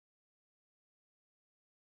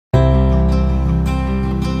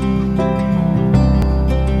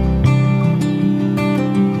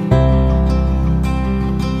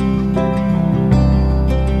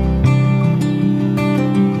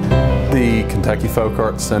Kentucky Folk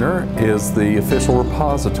Arts Center is the official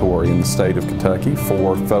repository in the state of Kentucky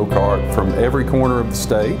for folk art from every corner of the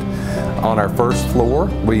state. On our first floor,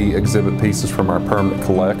 we exhibit pieces from our permanent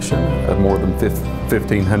collection of more than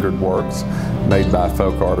 1,500 works made by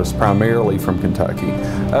folk artists primarily from Kentucky.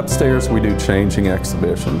 Upstairs, we do changing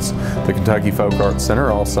exhibitions. The Kentucky Folk Arts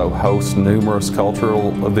Center also hosts numerous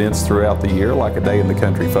cultural events throughout the year, like a Day in the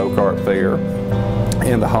Country Folk Art Fair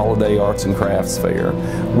and the Holiday Arts and Crafts Fair.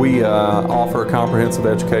 We offer a comprehensive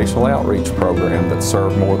educational outreach program that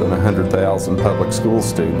served more than 100,000 public school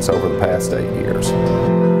students over the past 8 years.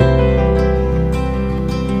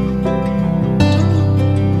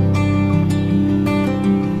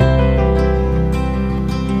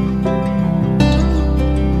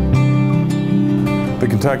 The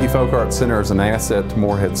Kentucky Folk Arts Center is an asset to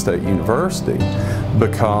Morehead State University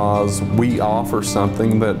because we offer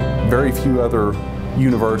something that very few other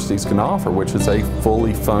universities can offer, which is a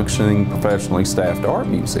fully functioning, professionally staffed art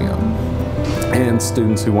museum. And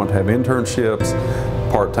students who want to have internships,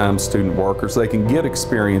 part-time student workers, they can get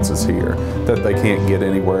experiences here that they can't get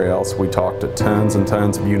anywhere else. We talk to tons and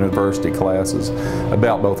tons of university classes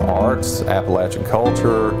about both arts, Appalachian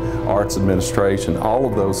culture, arts administration, all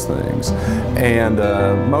of those things. And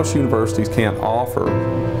most universities can't offer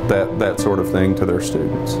that sort of thing to their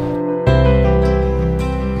students.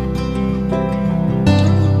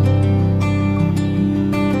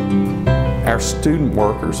 Our student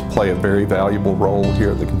workers play a very valuable role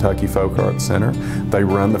here at the Kentucky Folk Arts Center. They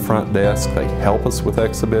run the front desk, they help us with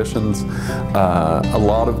exhibitions. A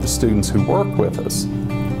lot of the students who work with us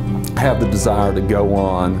have the desire to go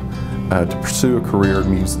on to pursue a career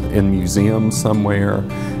in museums somewhere.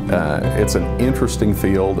 It's an interesting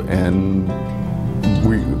field, and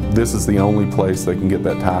this is the only place they can get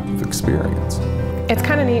that type of experience. It's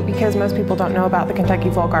kind of neat because most people don't know about the Kentucky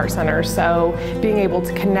Folk Arts Center, so being able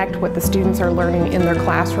to connect what the students are learning in their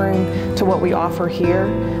classroom to what we offer here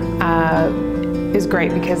is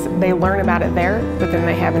great because they learn about it there, but then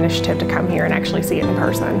they have initiative to come here and actually see it in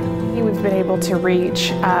person. We've been able to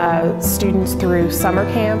reach students through summer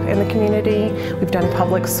camp in the community. We've done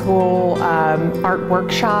public school art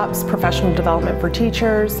workshops, professional development for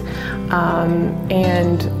teachers,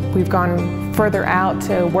 and we've gone further out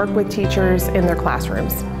to work with teachers in their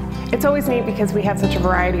classrooms. It's always neat because we have such a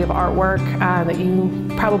variety of artwork that you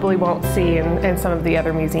probably won't see in some of the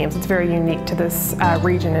other museums. It's very unique to this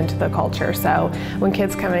region and to the culture. So when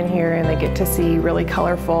kids come in here and they get to see really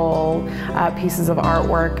colorful pieces of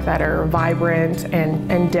artwork that are vibrant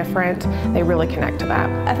and different, they really connect to that.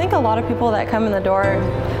 I think a lot of people that come in the door,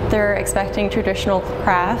 they're expecting traditional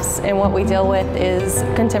crafts, and what we deal with is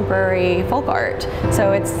contemporary folk art.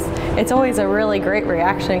 So it's always a really great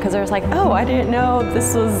reaction because there's like, oh, I didn't know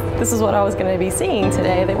this is what I was going to be seeing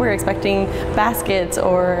today. They were expecting baskets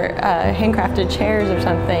or handcrafted chairs or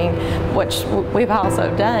something, which we've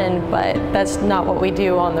also done, but that's not what we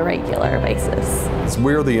do on the regular basis.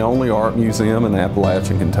 We're the only art museum in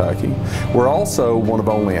Appalachian, Kentucky. We're also one of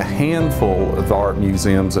only a handful of art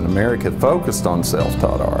museums in America focused on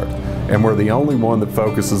self-taught art, and we're the only one that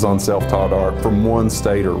focuses on self-taught art from one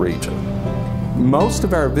state or region. Most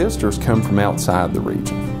of our visitors come from outside the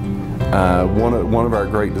region. One of our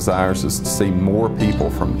great desires is to see more people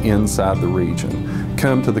from inside the region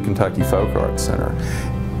come to the Kentucky Folk Arts Center.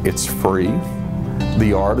 It's free.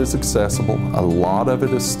 The art is accessible. A lot of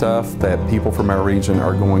it is stuff that people from our region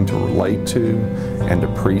are going to relate to and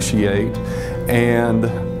appreciate. And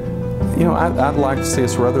you know, I'd like to see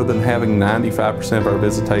us, rather than having 95% of our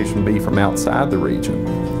visitation be from outside the region,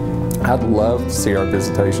 I'd love to see our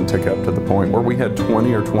visitation tick up to the point where we had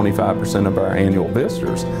 20 or 25% of our annual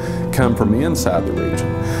visitors come from inside the region.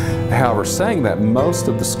 However, saying that, most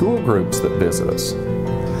of the school groups that visit us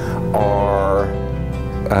are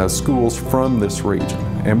schools from this region,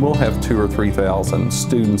 and we'll have 2,000 or 3,000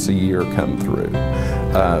 students a year come through.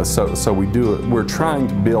 So we're trying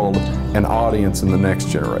to build an audience in the next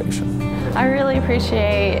generation. I really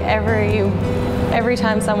appreciate every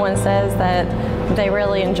time someone says that they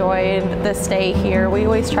really enjoyed the stay here. We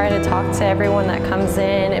always try to talk to everyone that comes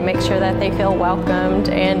in and make sure that they feel welcomed,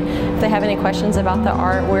 and if they have any questions about the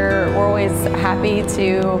art, we're always happy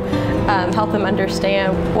to help them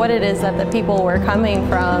understand what it is that the people were coming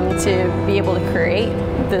from to be able to create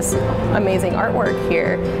this amazing artwork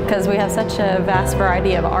here, because we have such a vast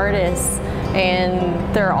variety of artists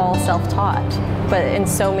and they're all self-taught, but in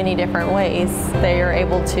so many different ways they are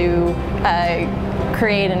able to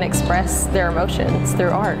create and express their emotions through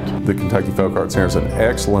art. The Kentucky Folk Arts Center is an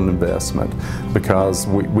excellent investment because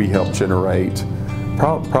we help generate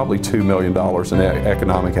probably $2 million in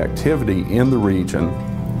economic activity in the region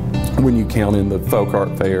when you count in the folk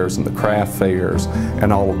art fairs and the craft fairs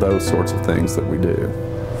and all of those sorts of things that we do.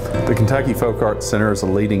 The Kentucky Folk Arts Center is a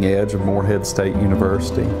leading edge of Morehead State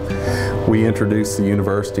University. We introduce the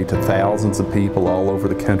university to thousands of people all over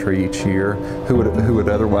the country each year who would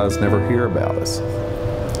otherwise never hear about us.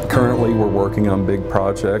 Currently, we're working on big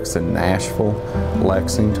projects in Nashville,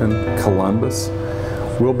 Lexington, Columbus.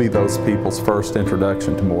 We'll be those people's first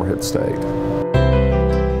introduction to Morehead State.